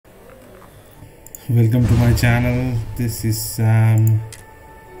Welcome to my channel. This is Sam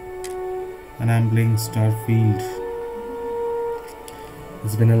and I'm playing Starfield.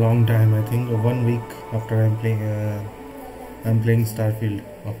 It's been a long time, I think 1 week after I'm playing Starfield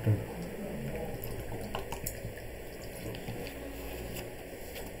after.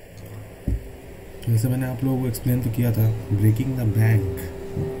 जैसे मैंने आप लोगों को explain तो किया था, breaking the bank.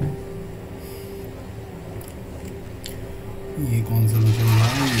 ये कौन सा मिशन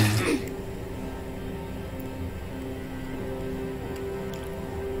है?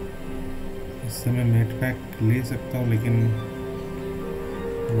 इससे मैं मेट पैक ले सकता हूँ लेकिन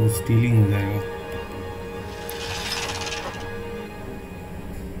वो स्टीलिंग हो जाएगा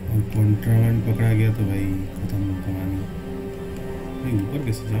और कॉन्ट्राबैंड पकड़ा गया तो भाई खत्म कहानी। भाई ऊपर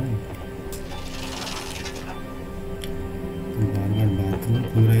कैसे जाऊँ? तो बार बार बाथरूम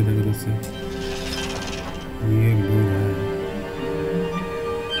खुल रहा है इधर उधर से। ये एक डोर है,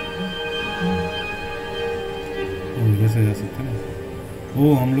 इधर से जा सकते हैं ना।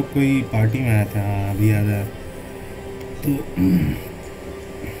 वो हम लोग कोई पार्टी में आया था, हाँ अभी याद आया। तो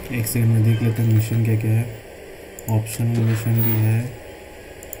एक सेकंड में देख लेते हैं मिशन क्या क्या है। ऑप्शनल मिशन भी है।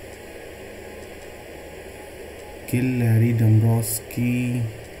 किल Larry डम्ब्रोस्की,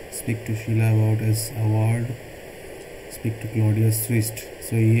 speak to Sheila about his award, speak to Claudia twist.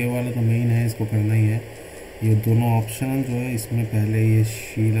 सो ये वाला तो मेन है, इसको करना ही है। ये दोनों ऑप्शनल जो है इसमें पहले ये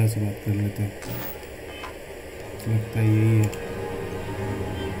शीला से बात कर लेते हैं, लगता है यही है।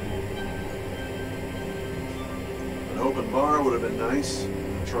 Open bar would have been nice.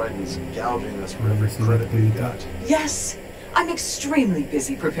 Triton's gouging us for every credit we got. Yes, I'm extremely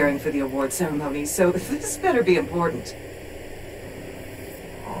busy preparing for the award ceremony, so this better be important.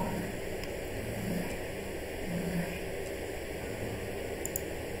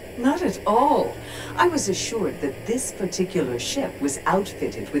 Not at all. I was assured that this particular ship was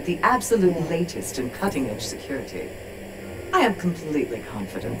outfitted with the absolute latest and cutting-edge security. I am completely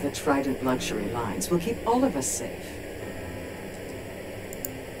confident that Trident Luxury Lines will keep all of us safe.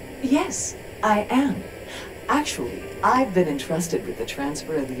 Yes, I am. Actually, I've been entrusted with the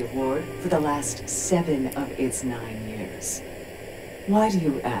transfer of the award for the last 7 of its 9 years. Why do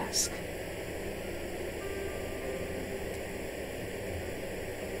you ask?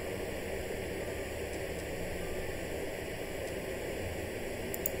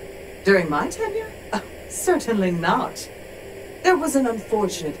 During my tenure? Oh, certainly not. There was an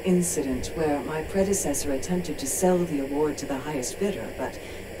unfortunate incident where my predecessor attempted to sell the award to the highest bidder, but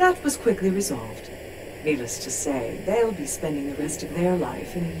that was quickly resolved. Needless to say, they'll be spending the rest of their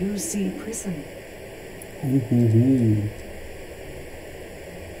life in a UC prison.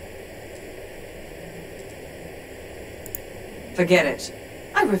 Forget it.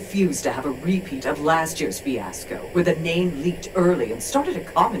 I refuse to have a repeat of last year's fiasco, where the name leaked early and started a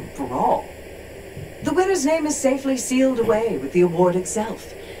common brawl. The winner's name is safely sealed away with the award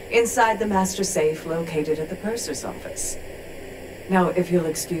itself, inside the master safe located at the purser's office. Now, if you'll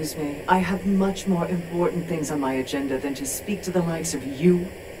excuse me, I have much more important things on my agenda than to speak to the likes of you.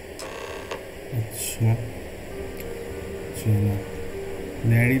 अच्छा चलो,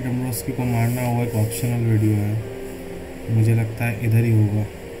 Larry डम्ब्रोस्की को मारना हुआ एक optional video है, मुझे लगता है इधर ही होगा।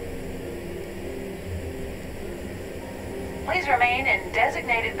 Please remain in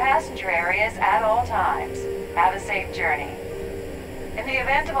designated passenger areas at all times. Have a safe journey. In the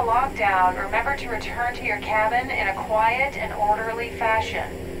event of a lockdown, remember to return to your cabin in a quiet and orderly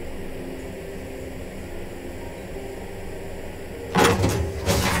fashion.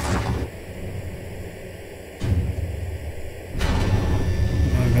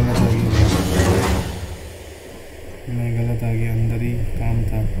 मैं गलत आ गया, अंदर ही काम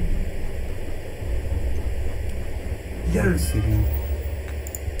था।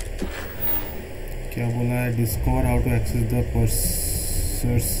 क्या बोला है? Discover how to access the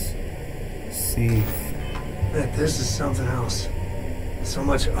पर्सर्स safe. Bet this is something else. So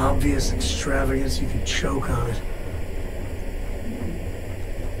much obvious extravagance you could choke on it.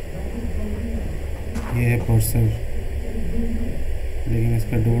 ये है पर्सर, लेकिन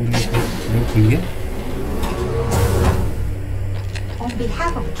इसका डोर खुल गया। On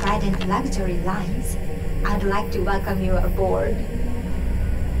behalf of Trident Luxury Lines, I'd like to welcome you aboard.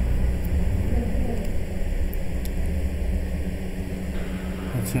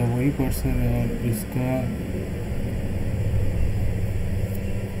 अच्छा वही पर्सर है और इसका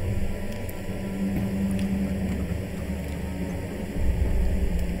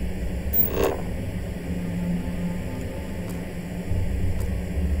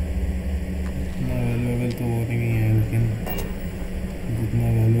इतना वैल्यूएबल तो वो नहीं है, लेकिन जितना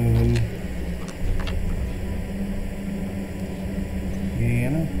वैल्यूएबल ये है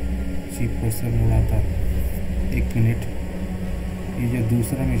ना चीप पर्सन उड़ाता। 1 मिनट, ये जो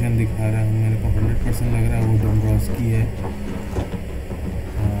दूसरा मिशन दिखा रहा है मेरे को 100% लग रहा है वो डोम्ब्रोव्स्की है।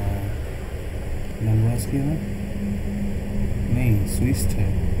 डोम्ब्रोव्स्की है ना? नहीं, स्विफ्ट है।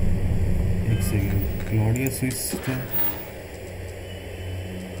 एक सेकेंड, क्लॉडिया स्विफ्ट है।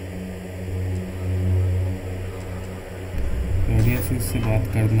 क्लॉडिया स्विफ्ट से बात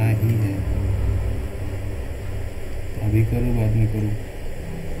करना ही है। अभी करूँ बाद में करूँ,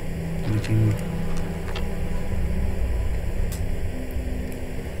 लेकिन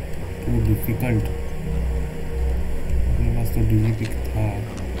तो डिफिकल्ट। अपने पास तो डीजीपी था।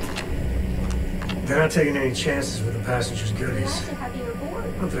 They're not taking any chances with the passengers' goodies. Glad to have you aboard.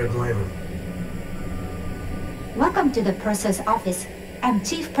 Not that I blame them. Welcome to the purser's office. I'm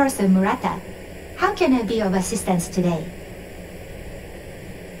Chief Purser Murata. How can I be of assistance today?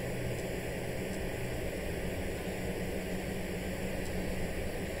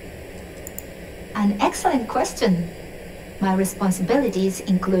 An excellent question. My responsibilities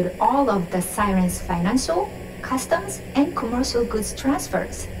include all of the Siren's financial, customs, and commercial goods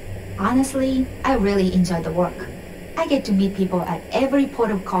transfers. Honestly, I really enjoy the work. I get to meet people at every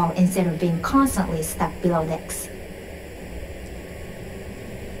port of call instead of being constantly stuck below decks.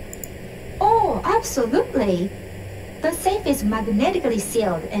 Oh, absolutely! The safe is magnetically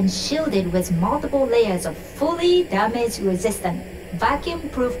sealed and shielded with multiple layers of fully damage-resistant,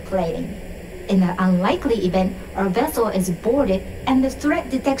 vacuum-proof plating. In an unlikely event, our vessel is boarded and the threat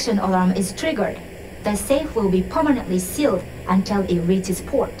detection alarm is triggered. The safe will be permanently sealed until it reaches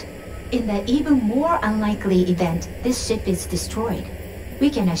port. In the even more unlikely event this ship is destroyed, we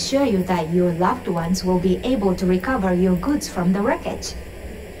can assure you that your loved ones will be able to recover your goods from the wreckage.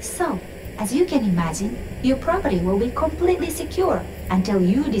 So, as you can imagine, your property will be completely secure until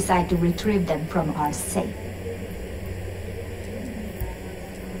you decide to retrieve them from our safe.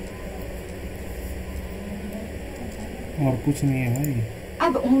 और कुछ नहीं है भाई।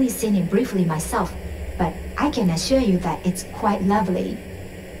 I've only seen it briefly myself, but I can assure you that it's quite lovely.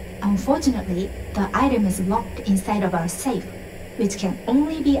 Unfortunately, the item is locked inside of our safe, which can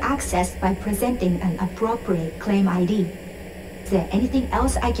only be accessed by presenting an appropriate claim ID. Is there anything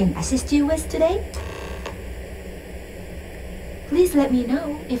else I can assist you with today? Please let me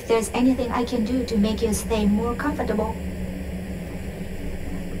know if there's anything I can do to make your stay more comfortable.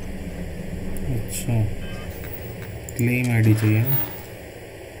 अच्छा, claim ID चाहिए ना?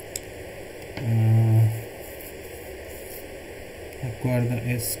 Acquire the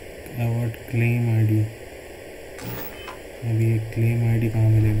award claim ID. अभी एक claim ID कहाँ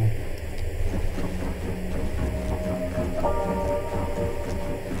मिलेगा?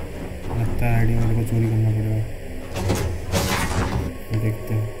 लगता है ID मेरे को चोरी करना पड़ेगा।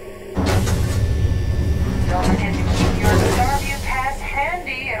 देखते हैं। Don't forget to keep your STARFIELD pass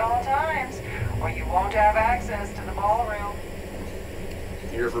handy at all times, or you won't have access to the ballroom.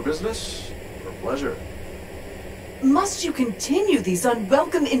 Here for business or pleasure? Must you continue these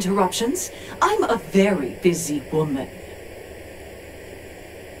unwelcome interruptions? I'm a very busy woman.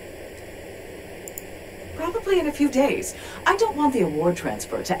 Probably in a few days. I don't want the award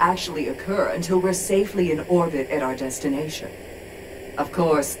transfer to actually occur until we're safely in orbit at our destination. Of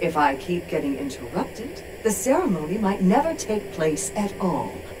course, if I keep getting interrupted, the ceremony might never take place at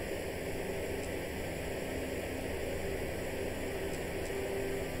all.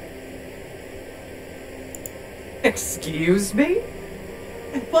 Excuse me?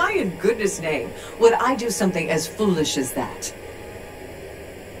 Why in goodness name would I do something as foolish as that?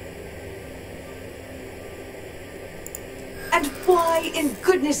 And why in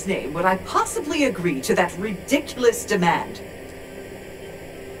goodness name would I possibly agree to that ridiculous demand?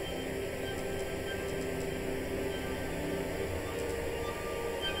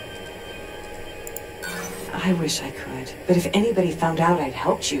 I wish I could, but if anybody found out I'd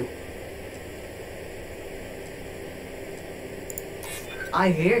helped you... I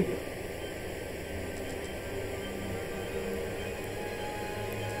hear you.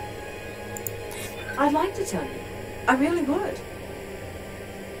 I'd like to tell you. I really would.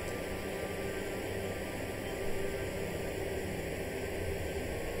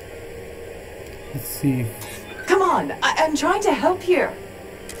 Let's see. Come on, I'm trying to help here.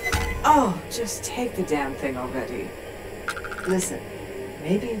 Oh, just take the damn thing already. Listen,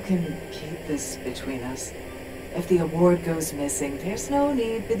 maybe you can keep this between us. If the award goes missing, there's no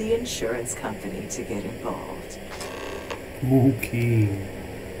need for the insurance company to get involved. Okay.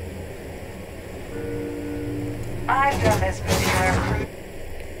 I've done this particular cruise.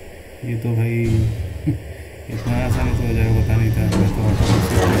 ये तो भाई इतना आसानी से हो जाएगा पता नहीं था। मैं तो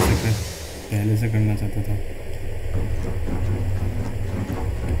पहले से करना चाहता था।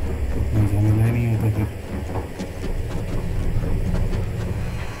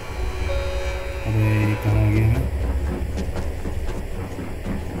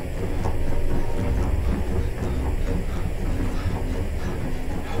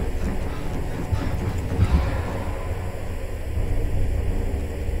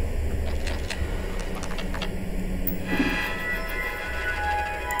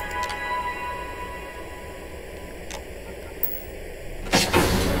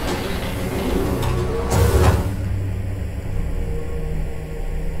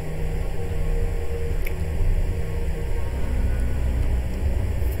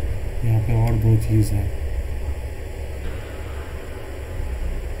 both use है.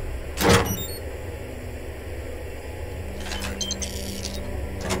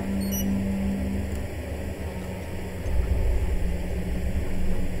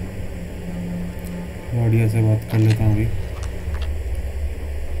 ऑडियो से बात कर लेता हूँ अभी.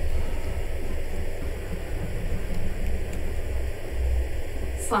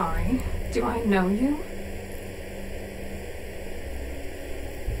 Sorry, do I know you?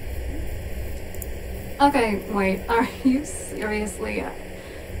 Okay, wait, are you seriously...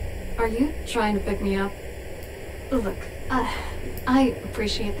 Are you trying to pick me up? Look, I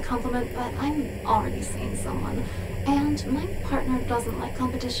appreciate the compliment, but I'm already seeing someone, and my partner doesn't like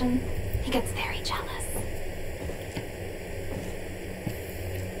competition. He gets very jealous.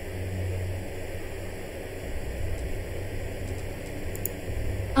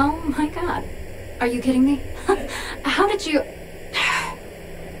 Oh my god. Are you kidding me? How did you...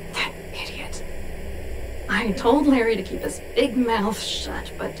 That idiot. I told Larry to keep his big mouth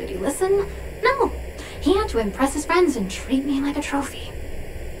shut, but did he listen? No. He had to impress his friends and treat me like a trophy.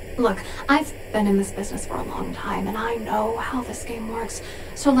 Look, I've been in this business for a long time, and I know how this game works,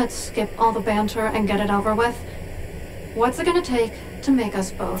 so let's skip all the banter and get it over with. What's it gonna take to make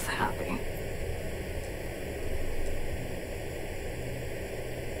us both happy?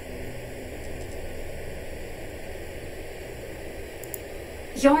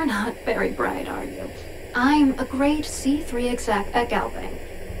 You're not very bright, are you? I'm a grade C3 exec at Galbang.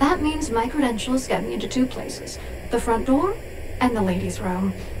 That means my credentials get me into 2 places, the front door and the ladies'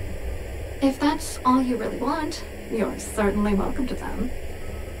 room. If that's all you really want, you're certainly welcome to them.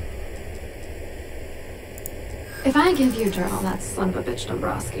 If I give you dirt on that son of a bitch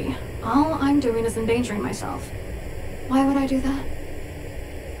Dombrowski, all I'm doing is endangering myself. Why would I do that?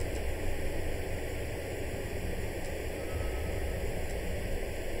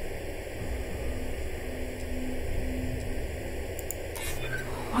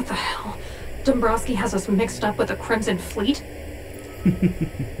 What the hell? Dombrowski has us mixed up with the Crimson Fleet?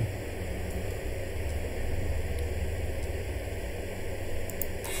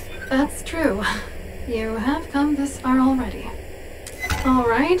 That's true. You have come this far already.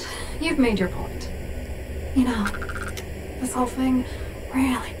 Alright, you've made your point. You know, this whole thing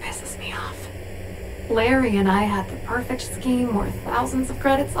really pisses me off. Larry and I had the perfect scheme where thousands of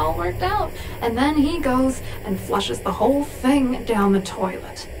credits all worked out, and then he goes and flushes the whole thing down the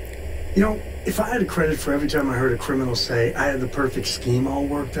toilet. You know, if I had a credit for every time I heard a criminal say I had the perfect scheme all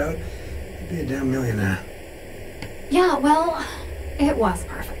worked out, I'd be a damn millionaire. Yeah, well, it was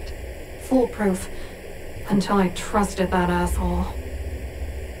perfect. Foolproof. Until I trusted that asshole.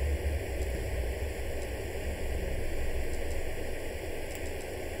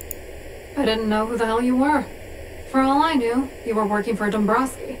 I didn't know who the hell you were. For all I knew, you were working for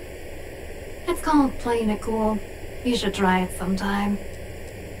Dombrowski. It's called playing it cool. You should try it sometime.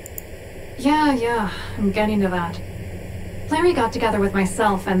 Yeah, I'm getting to that. Larry got together with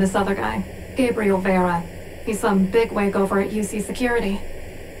myself and this other guy, Gabriel Vera. He's some bigwig over at UC Security.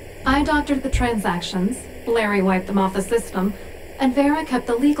 I doctored the transactions, Larry wiped them off the system, and Vera kept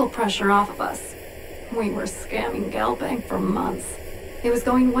the legal pressure off of us. We were scamming Galbank for months. It was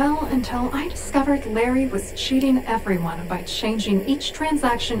going well until I discovered Larry was cheating everyone by changing each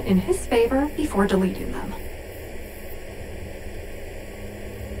transaction in his favor before deleting them.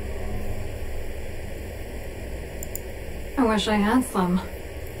 I wish I had some.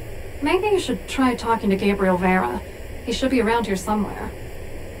 Maybe you should try talking to Gabriel Vera. He should be around here somewhere.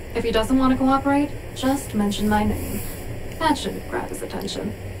 If he doesn't want to cooperate, just mention my name. That should grab his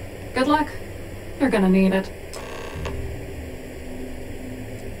attention. Good luck. You're gonna need it.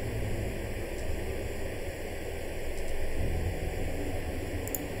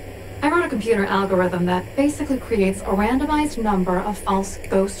 I wrote a computer algorithm that basically creates a randomized number of false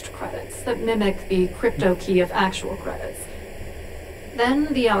ghost credits that mimic the crypto key of actual credits.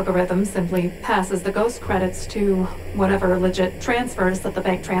 Then the algorithm simply passes the ghost credits to whatever legit transfers that the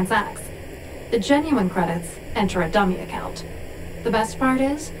bank transacts. The genuine credits enter a dummy account. The best part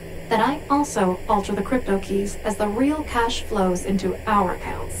is that I also alter the crypto keys as the real cash flows into our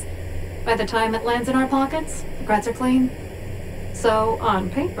accounts. By the time it lands in our pockets, the creds are clean. So, on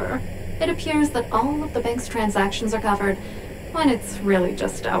paper, it appears that all of the bank's transactions are covered, when it's really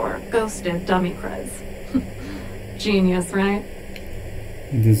just our ghosted dummy creds. Genius, right?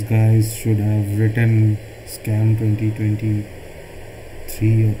 These guys should have written scam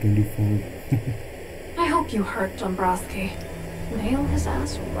 2023 or 24. I hope you hurt Dombrowski. Nail his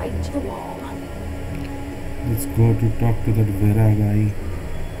ass right to the wall. Let's go to talk to that Vera guy.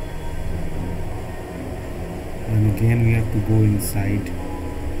 And again we have to go inside.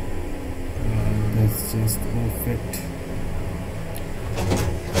 is just perfect.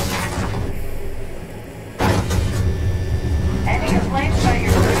 Any complaints about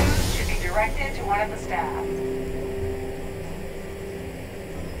your cruise should be directed to one of the staff.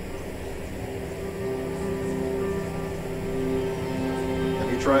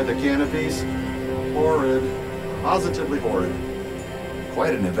 Have you tried the canopies? Horrid. Positively horrid.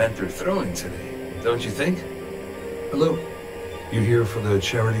 Quite an event they're throwing today, don't you think? Hello. You here for the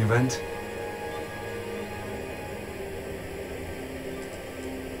charity event?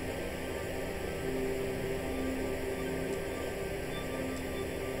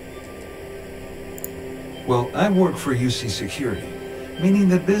 Well, I work for UC Security, meaning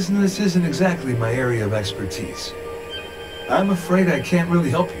that business isn't exactly my area of expertise. I'm afraid I can't really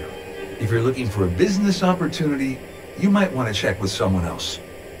help you. If you're looking for a business opportunity, you might want to check with someone else.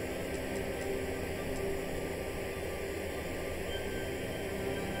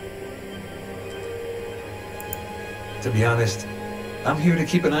 To be honest, I'm here to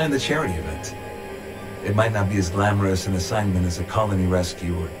keep an eye on the charity event. It might not be as glamorous an assignment as a colony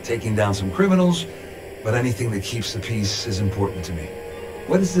rescue or taking down some criminals, but anything that keeps the peace is important to me.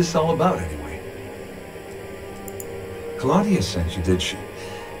 What is this all about, anyway? Claudia sent you, did she?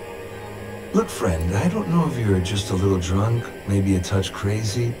 Look, friend, I don't know if you're just a little drunk, maybe a touch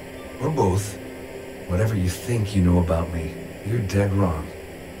crazy, or both. Whatever you think you know about me, you're dead wrong.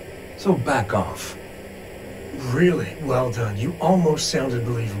 So back off. Really well done. You almost sounded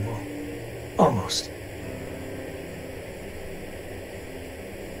believable. Almost.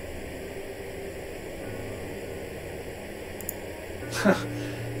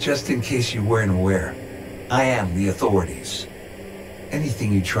 Just in case you weren't aware, I am the authorities.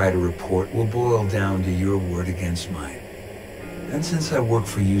 Anything you try to report will boil down to your word against mine. And since I work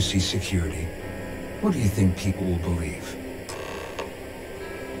for UC Security, what do you think people will believe?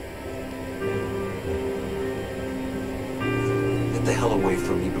 Get the hell away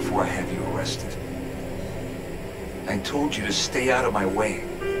from me before I have you arrested. I told you to stay out of my way.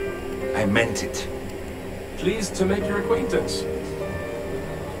 I meant it. Pleased to make your acquaintance.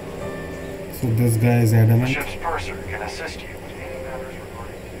 So this guy is adamant. The ship's purser can assist you with any matters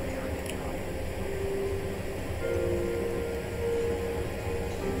regarding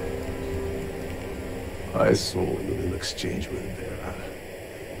I saw your little exchange with him there.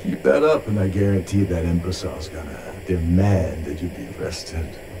 Keep that up and I guarantee that imbecile's gonna demand that you be arrested.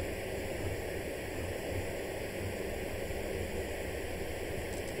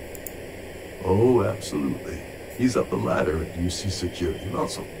 Oh, absolutely. He's up the ladder at UC Security,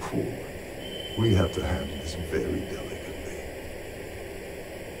 not so poor. We have to handle this very delicately.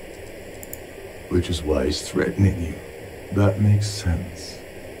 Which is why he's threatening you. That makes sense.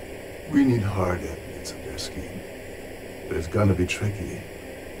 We need hard evidence of their scheme. But it's gonna be tricky.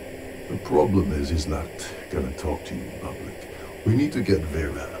 The problem is he's not gonna talk to you in public. We need to get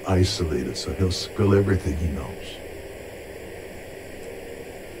Vera isolated so he'll spill everything he knows.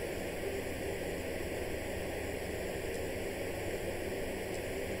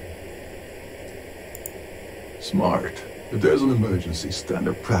 Smart. If there's an emergency,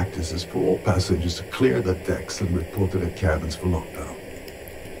 standard practice is for all passengers to clear the decks and report to their cabins for lockdown.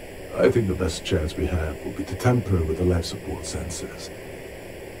 I think the best chance we have will be to tamper with the life support sensors.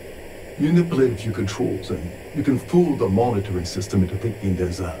 Manipulate a few controls and you can fool the monitoring system into thinking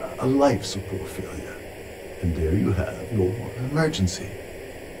there's a life support failure. And there you have your emergency.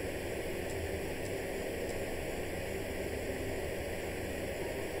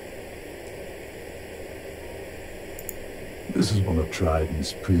 This is one of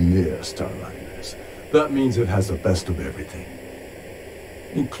Trident's premier starliners. That means it has the best of everything,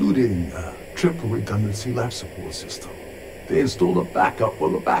 including a triple redundancy life support system. They installed a backup for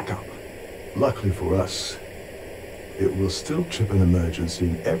the backup. Luckily for us, it will still trip an emergency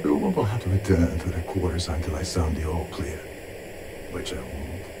and everyone will have to return to their quarters until I sound the all clear, which I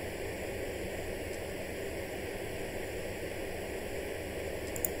won't.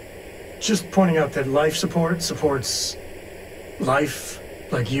 Just pointing out that life support supports life,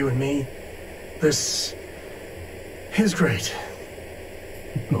 like you and me. This is great.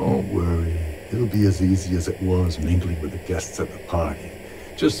 Don't worry. It'll be as easy as it was mingling with the guests at the party.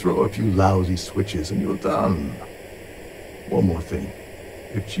 Just throw a few lousy switches and you're done. One more thing.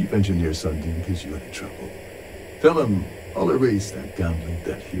 If Chief Engineer Sundin gives you any trouble, tell him I'll erase that gambling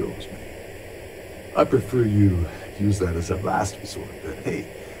debt he owes me. I prefer you use that as a last resort, but hey,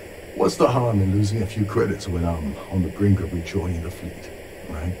 what's the harm in losing a few credits when I'm on the brink of rejoining the fleet,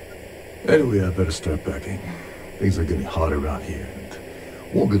 right? Anyway, I better start packing. Things are getting hot around here,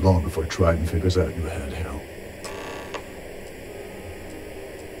 and won't be long before Trident figures out you had hell.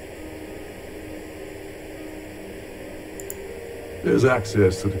 There's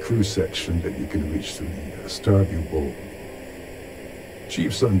access to the crew section that you can reach through the Starview Bowl.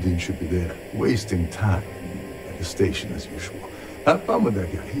 Chief Sundin should be there, wasting time at the station as usual. Have fun with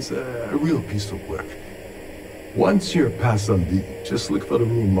that guy. He's a real piece of work. Once you're past Sundin, just look for the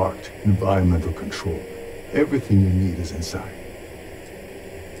room marked Environmental Control. Everything you need is inside.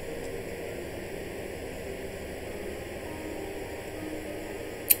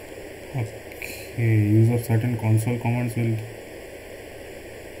 Okay, use of certain console commands will...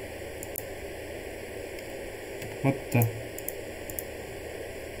 What the...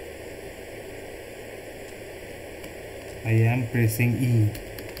 I am pressing E,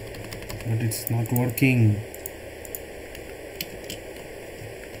 but it's not working.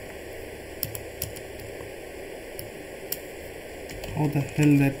 How the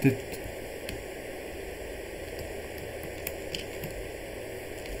hell that it...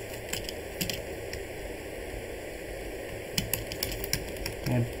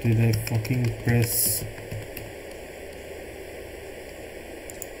 What did I fucking press?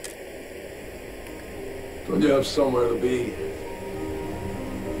 Don't you have somewhere to be?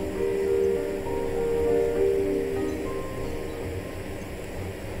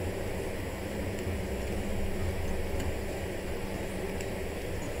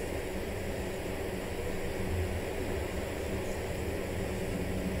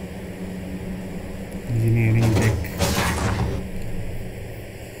 Engineering deck.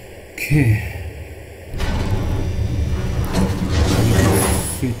 Okay.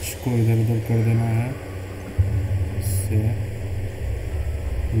 Switch को इधर उधर कर देना है, इससे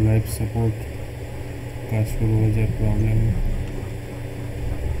life support का शुरू हो जाए प्रॉब्लम।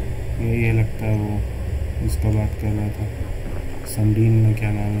 यही है लगता है वो जिसका बात कर रहा था, संडीन में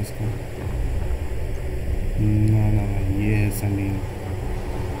क्या नाम है इसका? ना ना ना, ये है संडीन।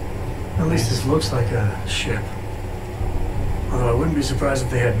 At least this looks like a ship. Although I wouldn't be surprised if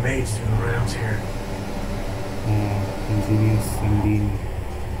they had maids doing the rounds here. Engineer Sundin.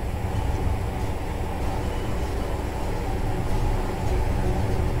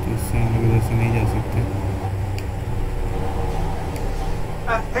 इससे हम लोग इधर से नहीं जा सकते।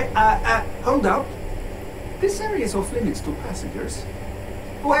 Hold up. This area is off limits to passengers.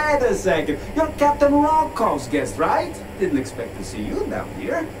 Wait a second. You're Captain Rocko's guest, right? Didn't expect to see you down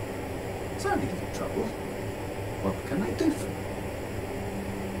here. Sorry to give you trouble. What can I do for you?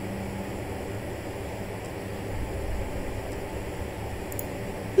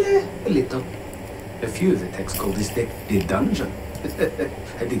 Yeah, a little. A few of the techs call this deck the dungeon.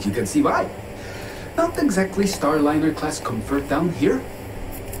 I think you can see why. Not exactly Starliner class comfort down here.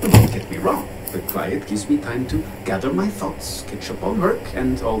 Don't get me wrong. The quiet gives me time to gather my thoughts, catch up on work,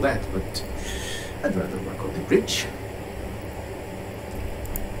 and all that, but I'd rather work on the bridge.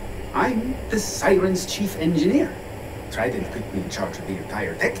 I'm the Siren's chief engineer. Trident put me in charge of the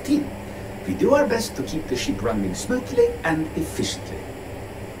entire tech team. We do our best to keep the ship running smoothly and efficiently.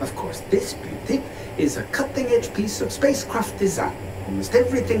 Of course, this beauty is a cutting-edge piece of spacecraft design. Almost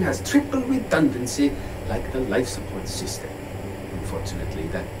everything has triple redundancy, like the life support system. Unfortunately,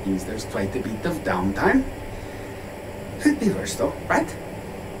 that means there's quite a bit of downtime. Could be worse though, right?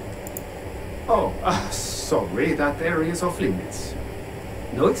 Oh, sorry, that area is off limits.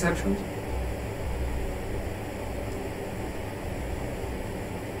 No exceptions.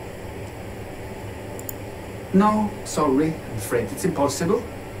 No, sorry, I'm afraid it's impossible.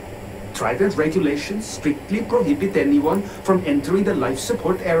 Trident regulations strictly prohibit anyone from entering the life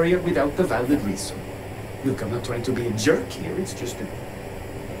support area without a valid reason. Look, I'm not trying to be a jerk here, it's just that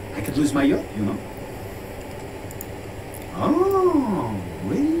I could lose my yacht, you know? Oh,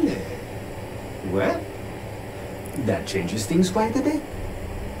 really? Well, that changes things quite a bit.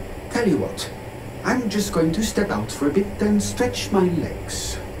 Tell you what, I'm just going to step out for a bit and stretch my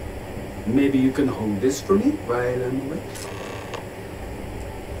legs. Maybe you can hold this for me while I'm away.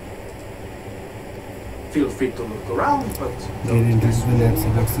 Feel free to look around, but don't this will add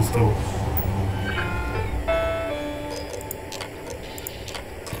support system.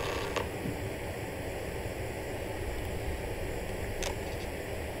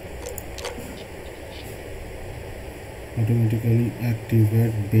 Automatically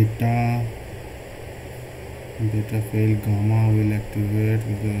activate beta fail, gamma will activate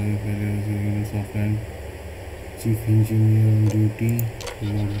with the failure offline. Chief engineer on duty,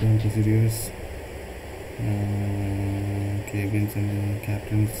 lockdown procedures, cabins and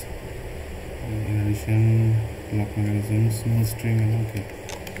captains. In addition, lock mechanisms, no string, and okay.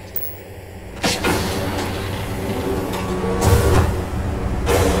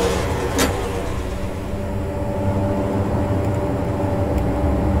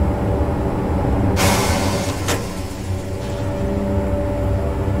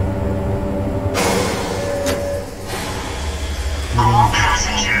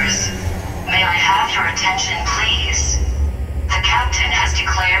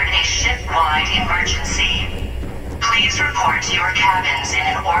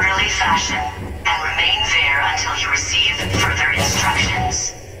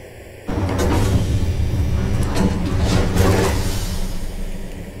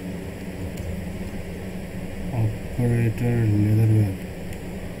 Mister लेदरवेयर,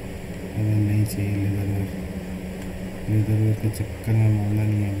 अगर नहीं चाहिए लेदरवेयर के चक्कर में मारना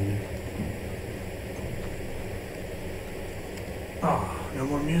नहीं है मुझे। Oh, no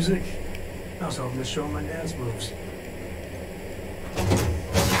more music? I was hoping to show my dance moves.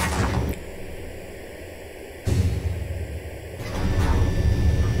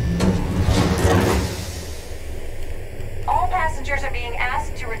 All passengers are being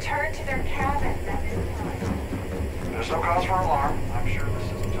asked to return to their cabins at this time. There's no cause for alarm. I'm sure this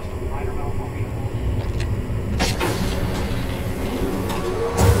isn't just a minor malfunction.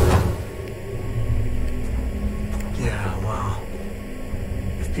 Yeah, well,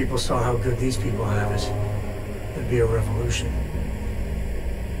 if people saw how good these people have it, it'd be a revolution.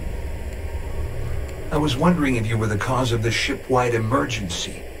 I was wondering if you were the cause of the ship-wide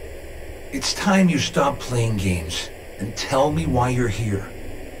emergency. It's time you stop playing games and tell me why you're here.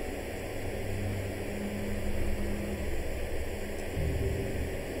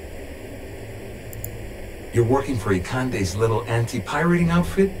 You're working for Ikande's little anti-pirating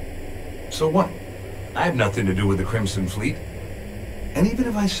outfit? So what? I have nothing to do with the Crimson Fleet. And even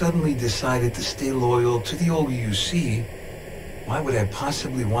if I suddenly decided to stay loyal to the old UC, why would I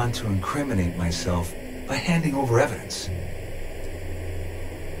possibly want to incriminate myself by handing over evidence?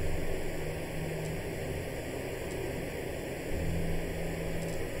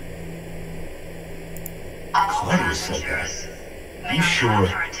 Claudia said that. You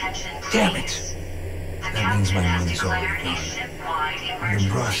sure? Damn it! That means my money's already gone.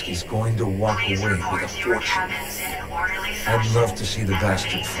 Dombrowski's going to walk away with a fortune. I'd love to see the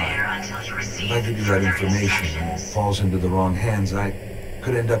bastard fly. If I give you that information and it falls into the wrong hands, I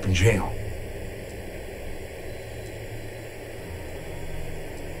could end up in jail.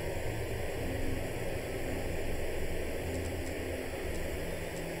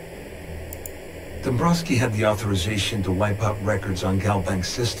 Dombrowski had the authorization to wipe out records on Galbank's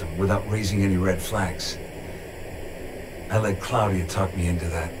system without raising any red flags. I let Claudia talk me into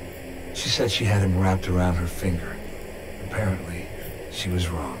that. She said she had him wrapped around her finger. Apparently, she was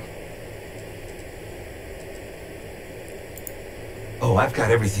wrong. Oh, I've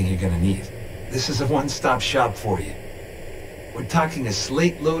got everything you're gonna need. This is a one-stop shop for you. We're talking a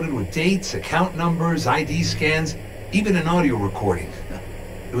slate loaded with dates, account numbers, ID scans, even an audio recording.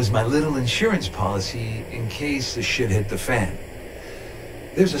 It was my little insurance policy in case the shit hit the fan.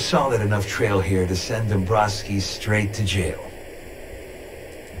 There's a solid enough trail here to send Dombrowski straight to jail.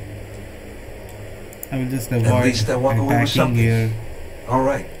 I will just At avoid least I walk away with attacking something. here. All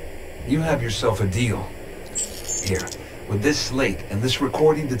right, you have yourself a deal. Here, with this slate and this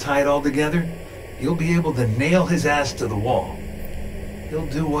recording to tie it all together, you'll be able to nail his ass to the wall. He'll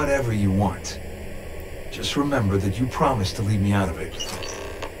do whatever you want. Just remember that you promised to leave me out of it.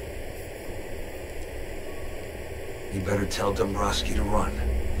 You better tell Dombrowski to run,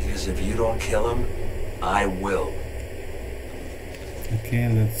 because if you don't kill him, I will. Okay,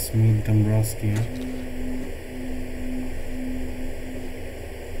 let's meet Dombrowski.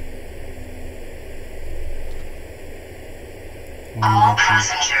 All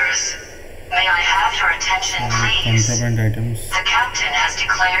passengers, may I have your attention, please? Contraband items. The captain has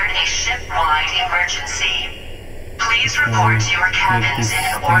declared a ship-wide emergency. Please report to your cabins in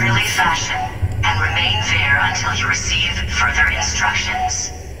an orderly fashion and remain there until you receive further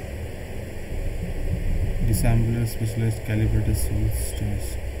instructions. Disassembler specialized calibrated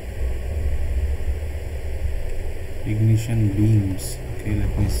systems. Ignition beams. Okay,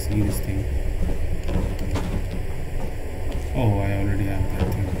 let me see this thing. Oh, I already have that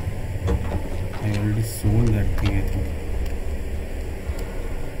thing. I already sold that thing, I think.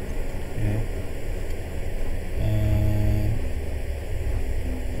 Yeah. I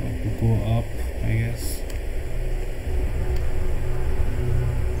have to go up, I guess.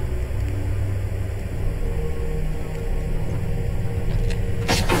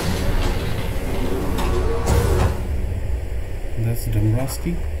 That's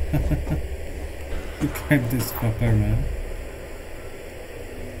Dombrowski. Look at this fucker, man.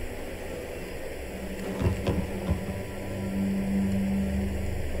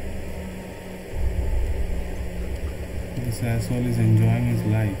 This asshole is enjoying his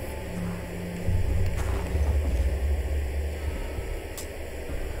life.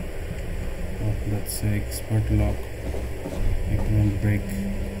 Oh, that's an expert lock. I cannot break.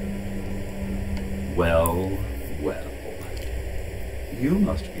 Well, well. You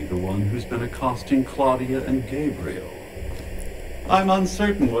must be the one who's been accosting Claudia and Gabriel. I'm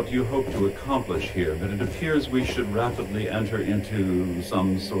uncertain what you hope to accomplish here, but it appears we should rapidly enter into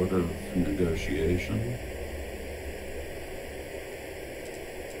some sort of negotiation.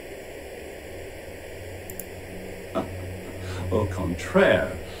 Au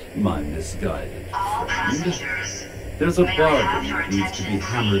contraire, my misguided friend. There's a bargain that needs to be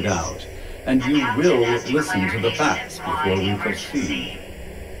hammered out, and you will listen to the facts before we proceed.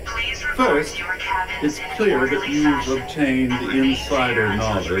 First, it's clear that you've obtained insider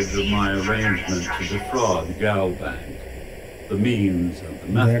knowledge of my arrangement to defraud Galbank. The means and the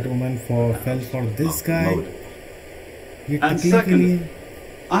method. That woman fell for this guy. And second,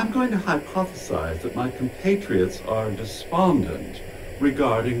 I'm going to hypothesize that my compatriots are despondent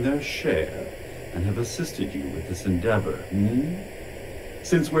regarding their share and have assisted you with this endeavor.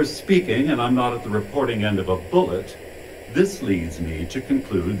 Since we're speaking and I'm not at the reporting end of a bullet, this leads me to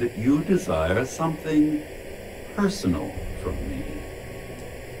conclude that you desire something personal from me.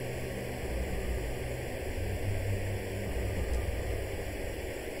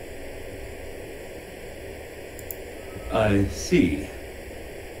 I see.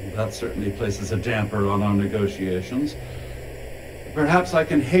 That certainly places a damper on our negotiations. Perhaps I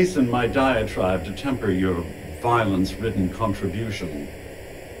can hasten my diatribe to temper your violence-ridden contribution.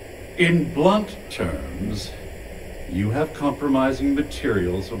 In blunt terms, you have compromising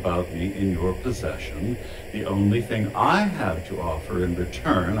materials about me in your possession. The only thing I have to offer in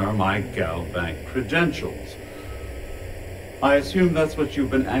return are my Galbank credentials. I assume that's what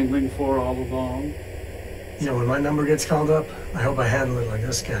you've been angling for all along? You know, when my number gets called up, I hope I handle it like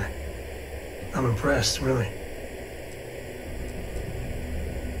this guy. I'm impressed, really.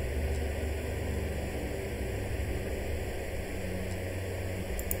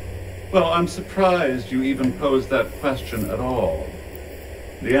 Well, I'm surprised you even posed that question at all.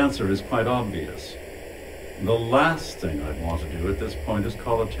 The answer is quite obvious. The last thing I'd want to do at this point is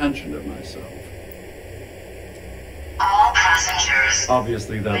call attention to myself. All passengers.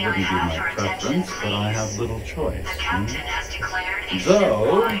 Obviously, that wouldn't be my preference, but I have little choice. The captain has declared a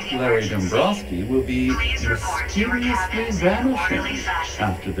Though ship-wide Larry emergency. Dombrowski will be mysteriously vanishing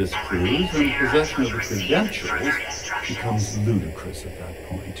after this cruise, and possession of the credentials becomes ludicrous at that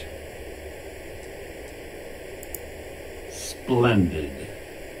point. Splendid.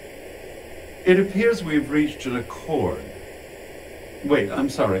 It appears we've reached an accord. Wait, I'm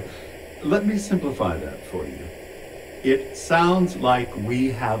sorry. Let me simplify that for you. It sounds like we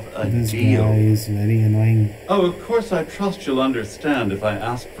have a deal. This guy is very annoying. Oh, of course, I trust you'll understand if I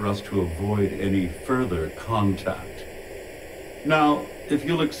ask for us to avoid any further contact. Now, if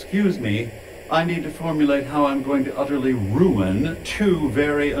you'll excuse me, I need to formulate how I'm going to utterly ruin two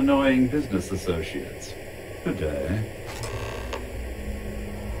very annoying business associates. Good day.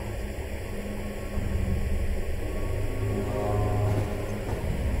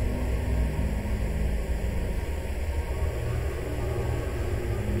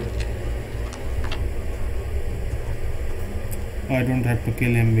 I don't have to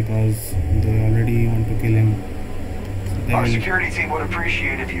kill him because they already want to kill him. So Our security team would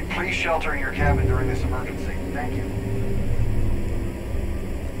appreciate if you'd please shelter in your cabin during this emergency. Thank you.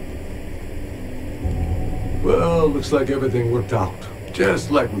 Well, looks like everything worked out.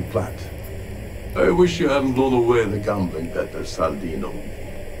 Just like we planned. I wish you hadn't blown away the gambling debt that Saldin owed me.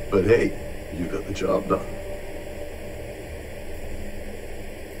 But hey, you got the job done.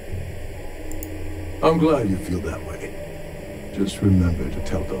 I'm glad you feel that way. Just remember to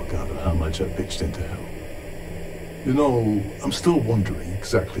tell Delgado how much I pitched into help. You know, I'm still wondering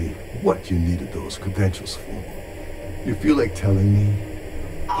exactly what you needed those credentials for. You feel like telling me?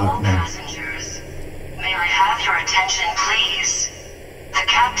 All passengers, may I have your attention, please? The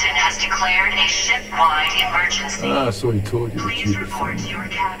captain has declared a ship-wide emergency. So he told you to Please keep it report from to your me.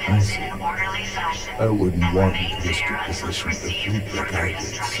 cabins in an orderly fashion. I wouldn't and want remain you to risk your there until you position with the receive fleet like further I did,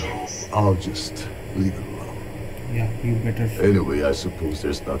 instructions. so I'll just leave it alone. yeah, you better. Anyway, I suppose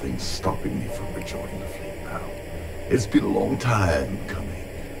there's nothing stopping me from rejoining the fleet now. It's been a long time coming.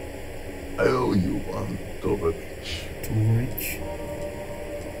 I owe you one, Dover Beach. Too rich.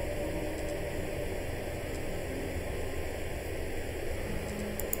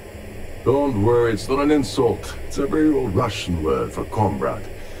 Don't worry, it's not an insult. It's a very old Russian word for comrade.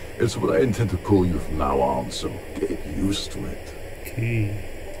 It's what I intend to call you from now on, so get used to it. Okay.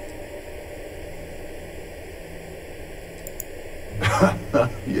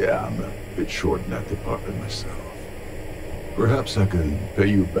 Yeah, I'm a bit short in that department myself. Perhaps I can pay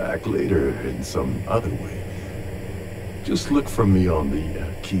you back later in some other way. Just look for me on the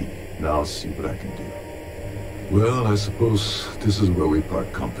key, and I'll see what I can do. Well, I suppose this is where we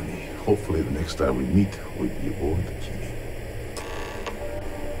part company. Hopefully the next time we meet, we'll be aboard the key.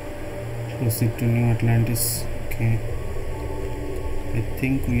 Proceed to New Atlantis. Okay. I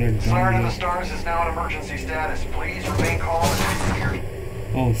think we are Siren done. of the Stars is now in emergency status. Please remain calm and secure.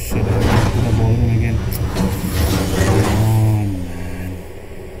 Oh shit, I went to the ballroom again. Come on.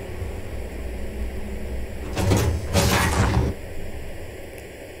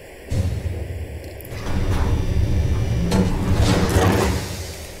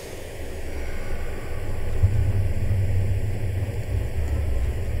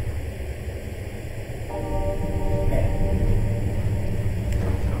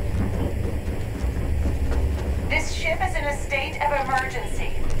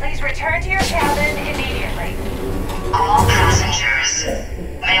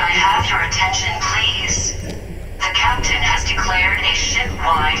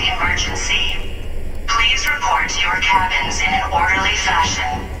 orderly fashion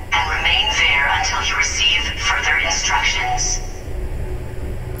and remain there until you receive further instructions.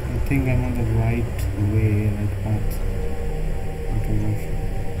 I think I'm on the right way, right path. Whatever.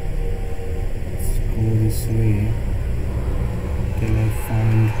 Let's go this way till I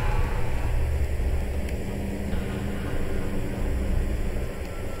find.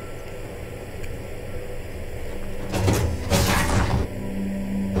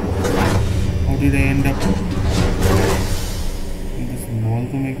 How did I end up in this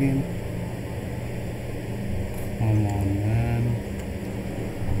ballroom again? Come on, man.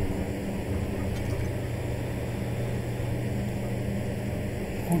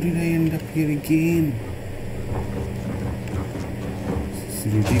 How did I end up here again? This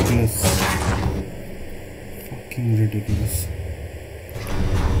is ridiculous. Fucking ridiculous.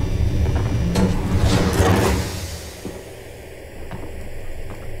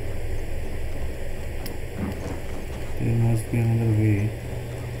 There must be another way.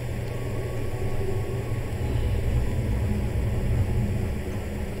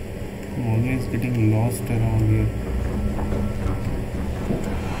 I'm always getting lost around here.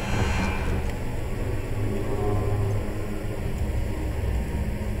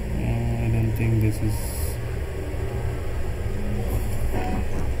 I don't think this is.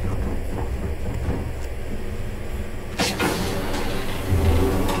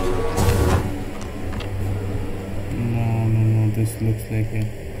 No, this looks like a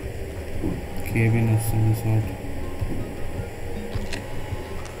cabin of some sort.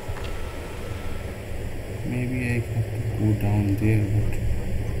 Maybe I have to go down there, but...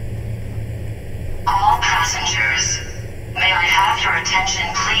 All passengers, may I have your attention,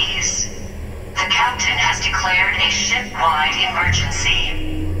 please? The captain has declared a ship-wide emergency.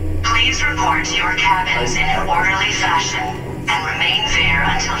 Please report to your cabins in an orderly fashion and remain there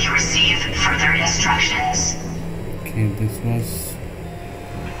until you receive further instructions. Okay, this was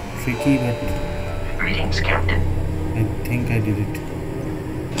tricky, but Greetings, Captain. I think I did it.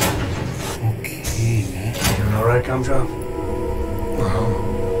 Okay, man. Doing all right, Gumdrop?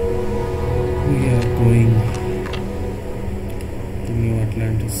 We are going to New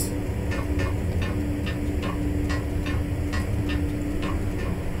Atlantis.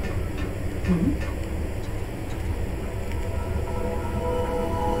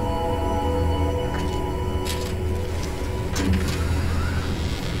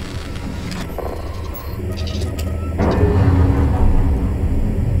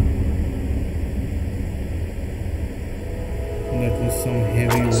 That was some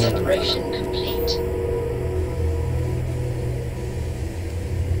heavy work. Separation complete.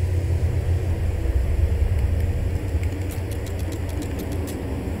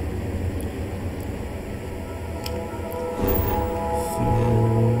 So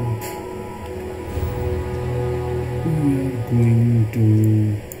we are going to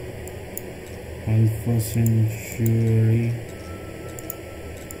Alpha Centauri.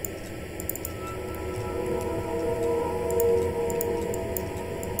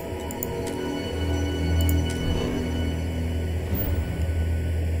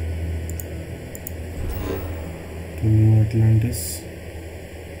 To New Atlantis.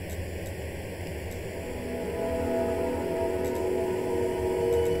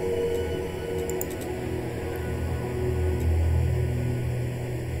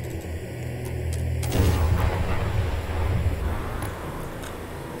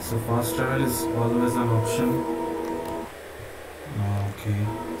 So fast travel is always an option. Okay,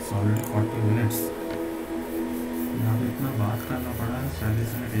 it's already 40 minutes. यहाँ पे इतना बात करना पड़ा है, 40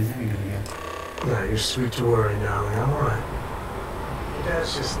 minute ऐसे निकल गया. Yeah, you're sweet to worry, darling. I'm all right. Your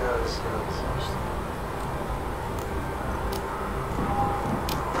dad's just not as young as I was.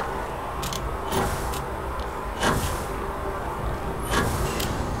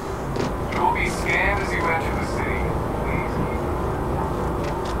 You will be scanned as you enter the city. Please keep.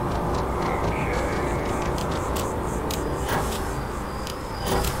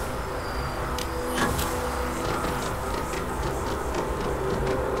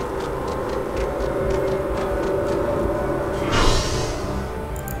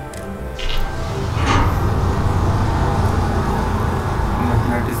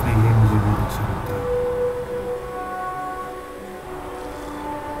 Atlantis में ये मुझे बहुत अच्छा लगता है.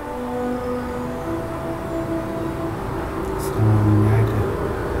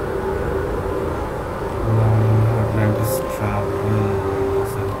 Atlantis travel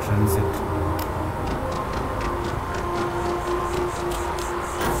as a transit.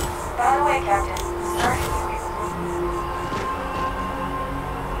 By the way, Captain,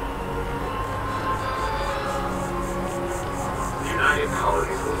 United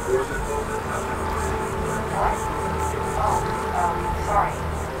Colonies will force it. What? Oh,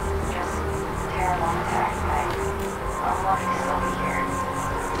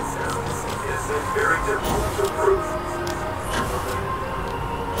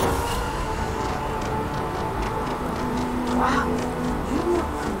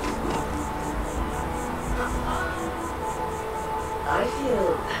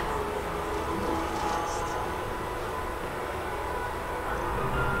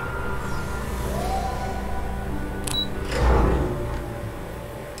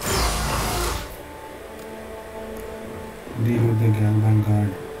 Deal with the Galvan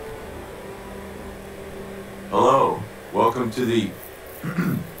guard. Hello, welcome to the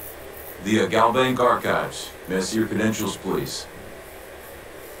Galbank Archives. May I see your credentials, please?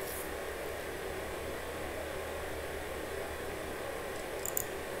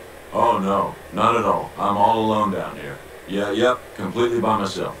 Oh no, not at all. I'm all alone down here. Yep, completely by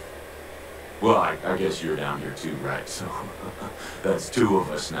myself. Well, I guess you're down here too, right? So that's two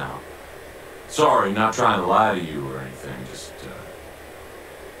of us now. Sorry, not trying to lie to you or anything, just,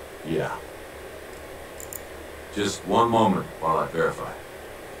 yeah. Just one moment while I verify.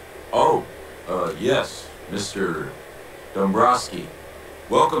 Oh, yes, Mr. Dombrowski.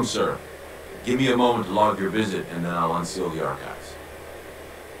 Welcome, sir. Give me a moment to log your visit, and then I'll unseal the archives.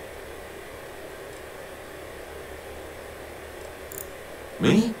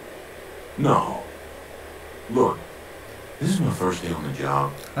 Me? No. Look, this is my first day on the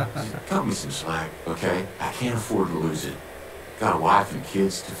job. Cut me some slack, okay? I can't afford to lose it. Got a wife and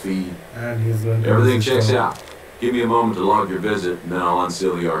kids to feed. And he's going to Everything checks out. Give me a moment to log your visit, and then I'll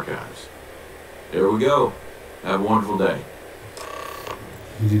unseal the archives. There we go. Have a wonderful day.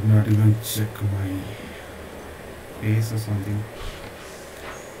 He did not even check my face or something.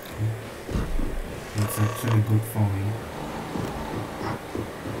 It's actually good for me.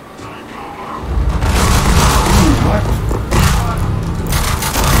 What?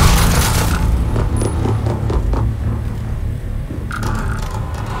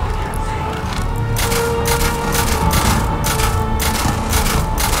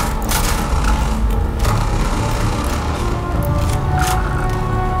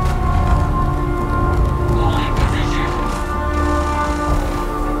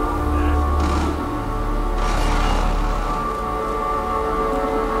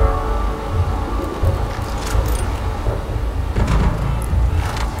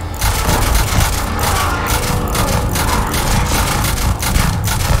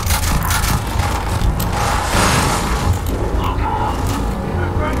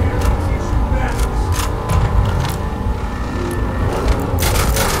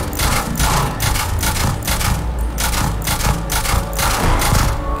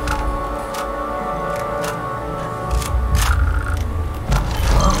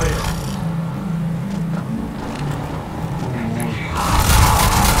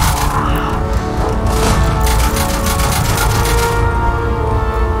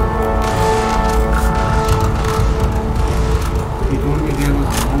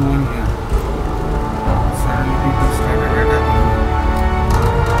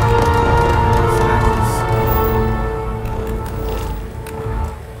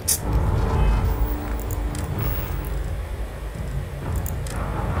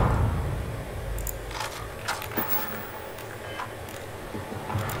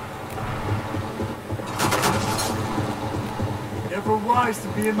 Never wise to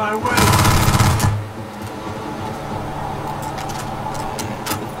be in my way.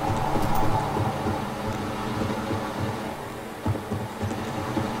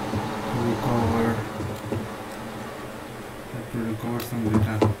 Recover some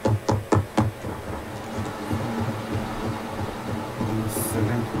data on the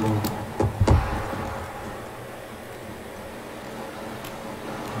second floor.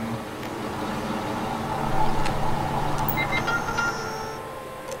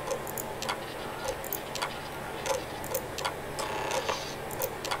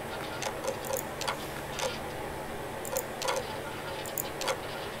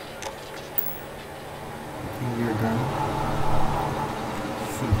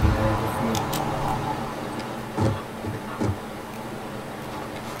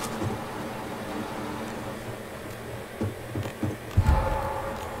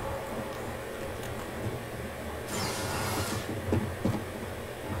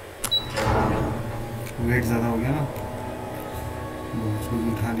 Wait ज़्यादा हो गया ना, उसको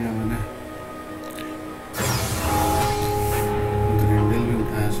भी उठा दिया मैंने, ग्रिंडल भी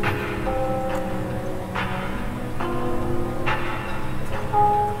उठाया उसको।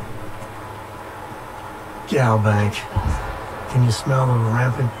 Galbank, can you smell the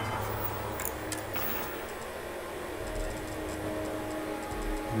rampant?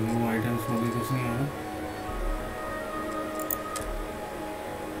 New items में भी कुछ नहीं आया।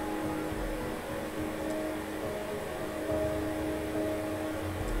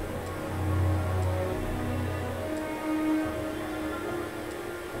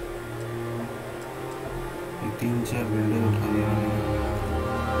 3-4 बिल्डिंग उठा दिया मैंने।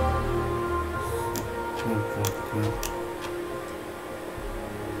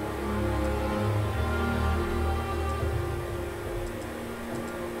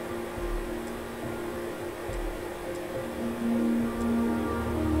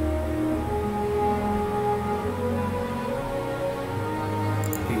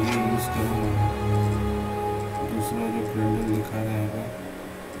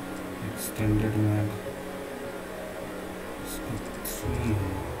 एक्सटेंडेड मैग इसका 3 है,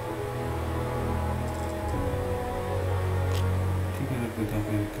 ठीक है, कोई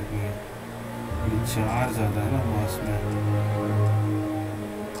दिक्कत नहीं है। ये 4 ज़्यादा है ना मास में।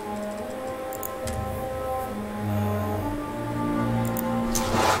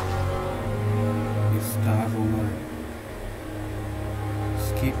 Star rumour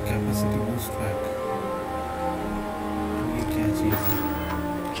skip capacity boost pack, ये क्या चीज़ है?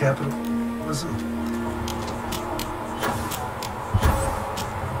 Capitalism.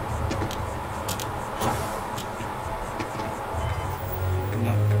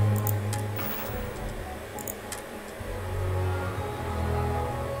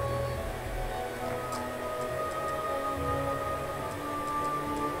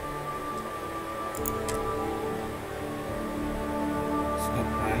 इसका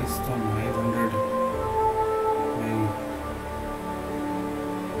प्राइस तो 900 नहीं।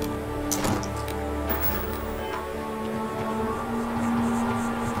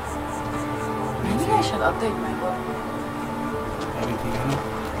 Maybe I should update my book. अभी ठीक है ना?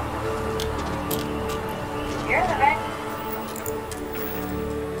 You're the vet.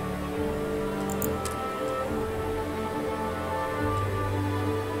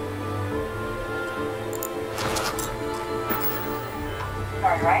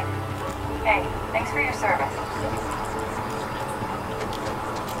 All right. Hey, thanks for your service.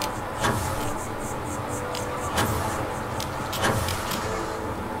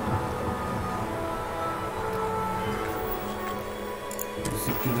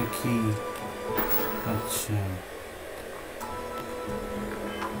 Zip to the key. अच्छा,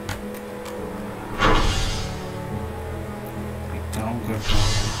 एक काम करता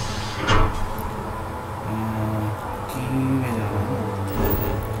हूँ, की में जाना है,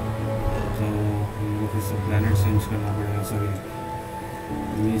 तो मुझे फिर से प्लैनेट चेंज करना पड़ेगा, सॉरी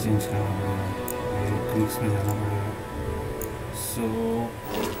ये चेंज करना पड़ेगा, क्लिक्स में जाना पड़ेगा। सो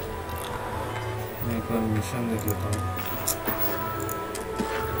मैं एक बार मिशन देख लेता हूँ,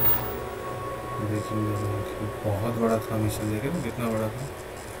 देखेंगे कि बहुत बड़ा था मिशन। देखे तो कितना बड़ा था,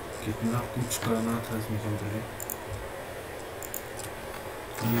 कितना कुछ करना था इस मिशन के लिए।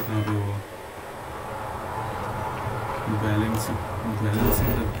 ये कहाँ पे हुआ? Balancing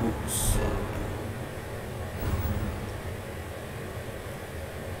the books.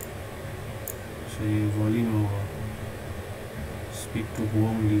 अच्छा, ये वॉली में हुआ। स्पीक टू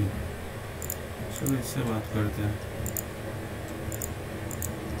होम ली। चलो इससे बात करते हैं।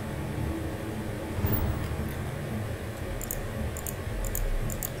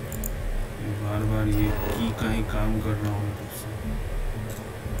 बार बार ये की का ही काम कर रहा हूँ,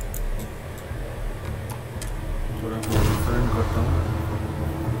 थोड़ा डिफरेंट करता हूँ।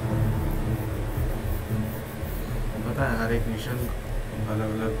 पता है हर एक मिशन अलग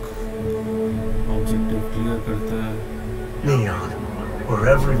अलग ऑब्जेक्टिव क्लियर करता है। Neon, where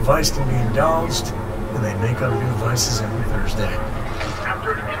every vice can be indulged, and they make up new vices every Thursday.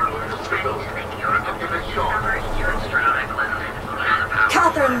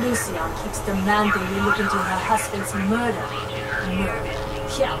 Catherine Lucian keeps demanding we look into her husband's murder. Murder.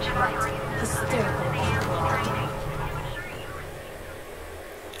 Yeah, right. Hysterical bastard.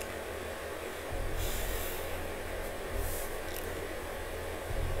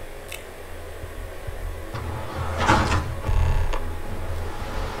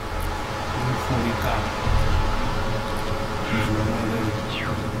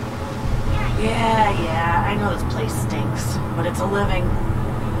 Yeah, I know this place stinks, but it's a living.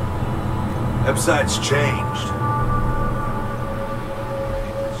 Website's changed.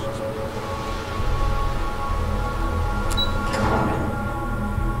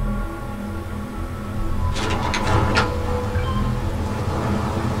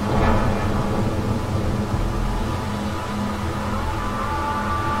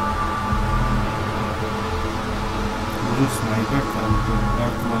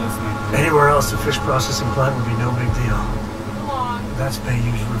 Anywhere else, the fish processing plant would be no big deal. That's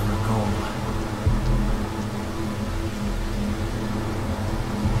Bayou's River Gold.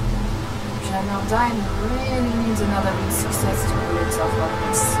 General Dine really needs another big success to put itself like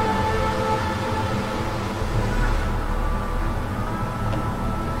this.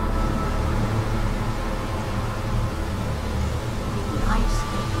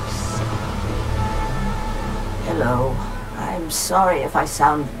 Hello. I'm sorry if I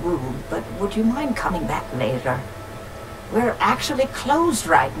sound rude, but would you mind coming back later? We're actually closed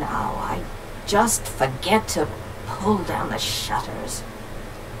right now. I just forget to pull down the shutters.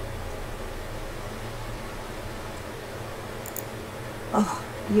 Oh,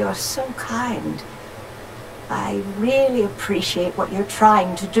 you're so kind. I really appreciate what you're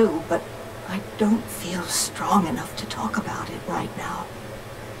trying to do, but I don't feel strong enough to talk about it right now.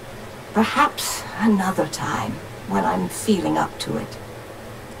 Perhaps another time, when I'm feeling up to it.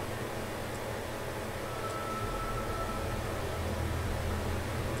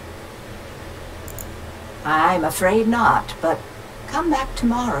 I'm afraid not, but come back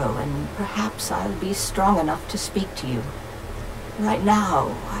tomorrow and perhaps I'll be strong enough to speak to you. Right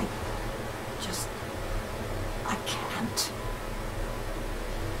now, I can't.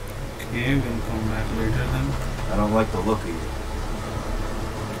 Okay, we'll come back later then. I don't like the look of you.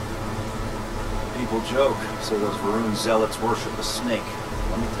 People joke, say those Varun zealots worship a snake.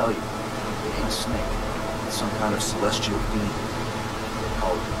 Let me tell you, it ain't a snake. It's some kind of celestial being. They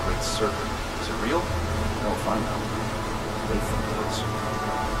call it the Great Serpent. Is it real? No, find out. Wait for the woods.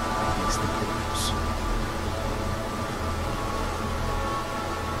 Makes the pictures.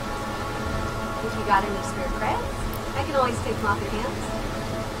 If you got any spare creds, I can always take them off your hands.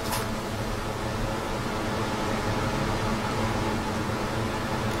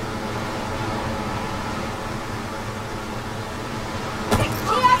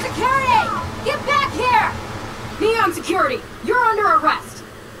 Security! Get back here! Neon Security, you're under arrest!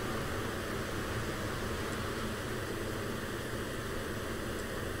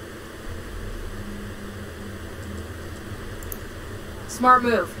 Smart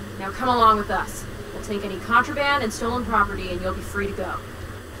move. Now come along with us. We'll take any contraband and stolen property and you'll be free to go.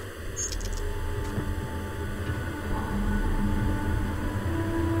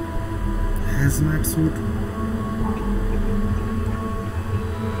 Hazmat suit?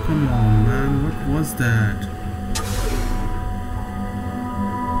 Come on, man, what was that?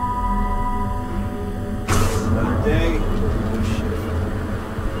 Another day.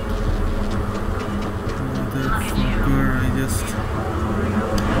 Motherfucker, I just...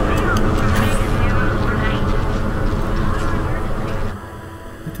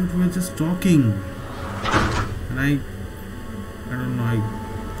 I thought we were just talking. And I don't know, I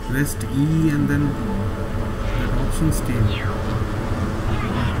pressed E and then that options came.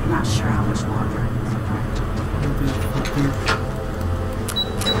 Not sure how much longer.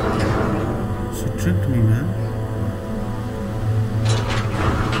 She tricked me, man.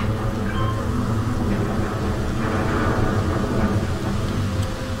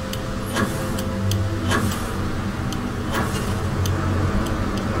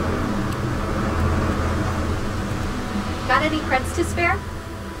 Got any creds to spare?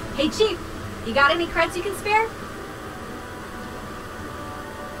 Hey, Chief, you got any creds you can spare?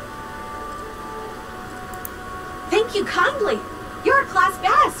 Thank you kindly. You're a class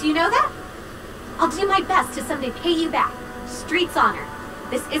badass, you know that? I'll do my best to someday pay you back. Street's honor.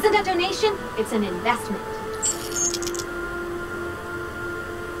 This isn't a donation, it's an investment.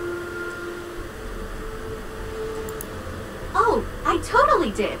 Oh, I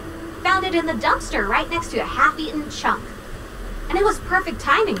totally did. Found it in the dumpster right next to a half-eaten chunk. And it was perfect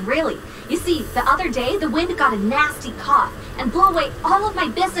timing, really. You see, the other day, the wind got a nasty cough and blew away all of my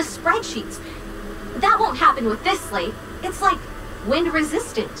business spreadsheets. That won't happen with this slate. It's like wind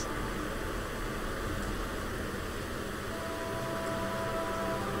resistant.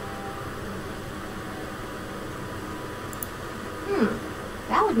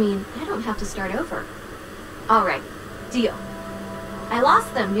 That would mean I don't have to start over. Alright, deal. I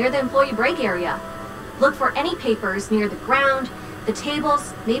lost them near the employee break area. Look for any papers near the ground, the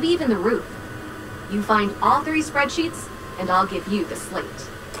tables, maybe even the roof. You find all 3 spreadsheets, and I'll give you the slate.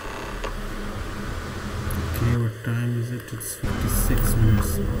 Okay, what time is it? It's 56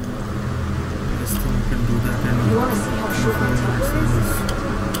 minutes. I just think I can do that and... You want to see how short my temper is?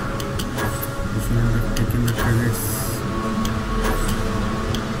 We should end up taking the credits.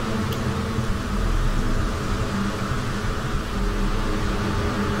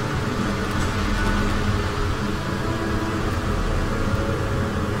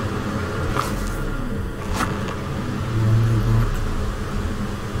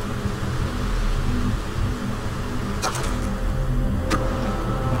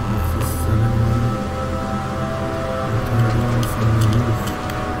 From the roof.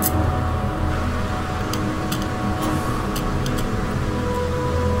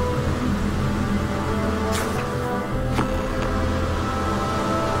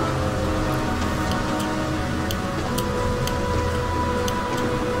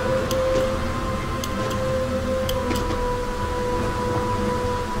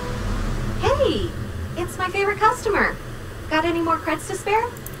 favorite customer. Got any more creds to spare?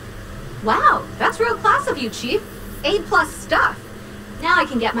 Wow, that's real class of you, Chief. A+ stuff. Now I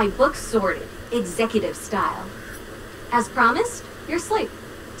can get my books sorted, executive style. As promised, your slate.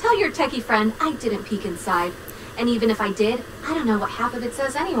 Tell your techie friend I didn't peek inside. And even if I did, I don't know what half of it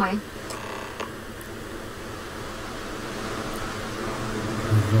says anyway.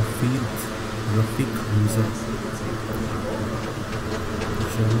 Rafiq Hamza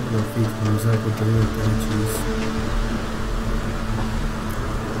चलो रफीक हमजा को दे देते हैं चीज़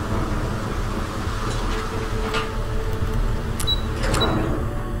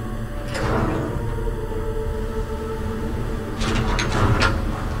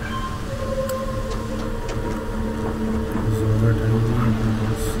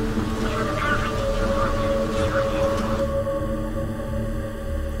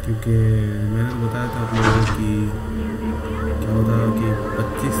क्योंकि मैंने बताया था आप लोगों की क्या होता कि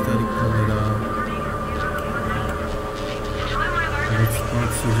 25 तारीख को मेरा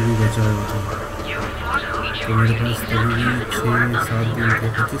एक्सपोर्ट जी बचा हुआ था तो मेरे पास तभी भी 6-7 दिन थे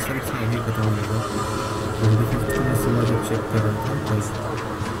 25 तारीख से अभी खत्म होगा तो मेरे 15 में सुबह जब चेक कर रहा था बस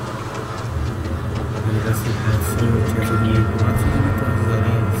मेरे पास 500-600 दिन 500 दिन तो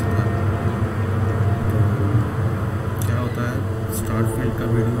ज़्यादा था तो क्या होता है स्टारफील्ड का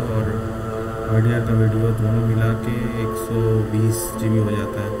वीडियो और आरडीआर का वीडियो दोनों मिला के 120 GB हो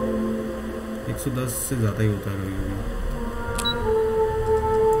जाता है 110 से ज़्यादा ही होता है कभी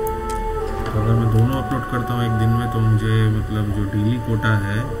तो अगर मैं दोनों अपलोड करता हूँ एक दिन में तो मुझे मतलब जो डेली कोटा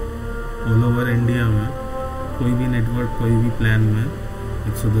है ऑल ओवर इंडिया में कोई भी नेटवर्क कोई भी प्लान में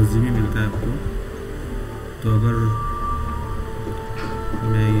 110 GB मिलता है आपको तो अगर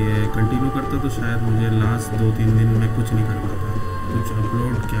मैं ये कंटिन्यू करता तो शायद मुझे लास्ट 2-3 दिन में कुछ नहीं कर पाता कुछ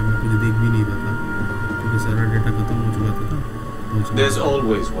अपलोड क्या मैं कुछ देख भी नहीं पाता क्योंकि सारा डेटा खत्म हो चुका था There's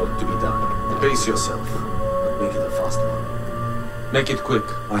always work to be done. Pace yourself. But make it a fast one. Make it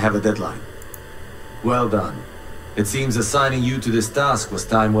quick. I have a deadline. Well done. It seems assigning you to this task was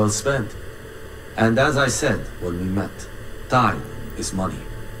time well spent. And as I said when we met, time is money.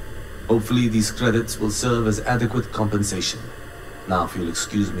 Hopefully these credits will serve as adequate compensation. Now if you'll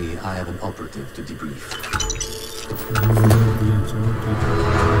excuse me, I have an operative to debrief.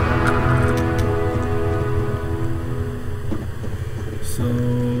 So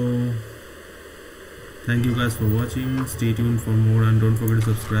thank you guys for watching. Stay tuned for more and don't forget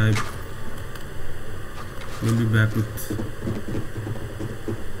to subscribe. We'll be back with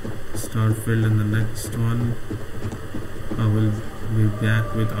Starfield in the next one. I will be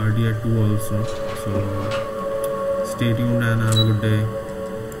back with RDR 2 also, so stay tuned and have a good day.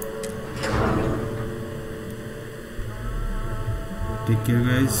 Take care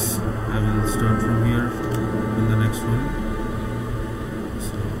guys. I will start from here in the next one.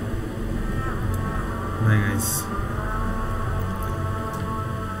 So bye guys.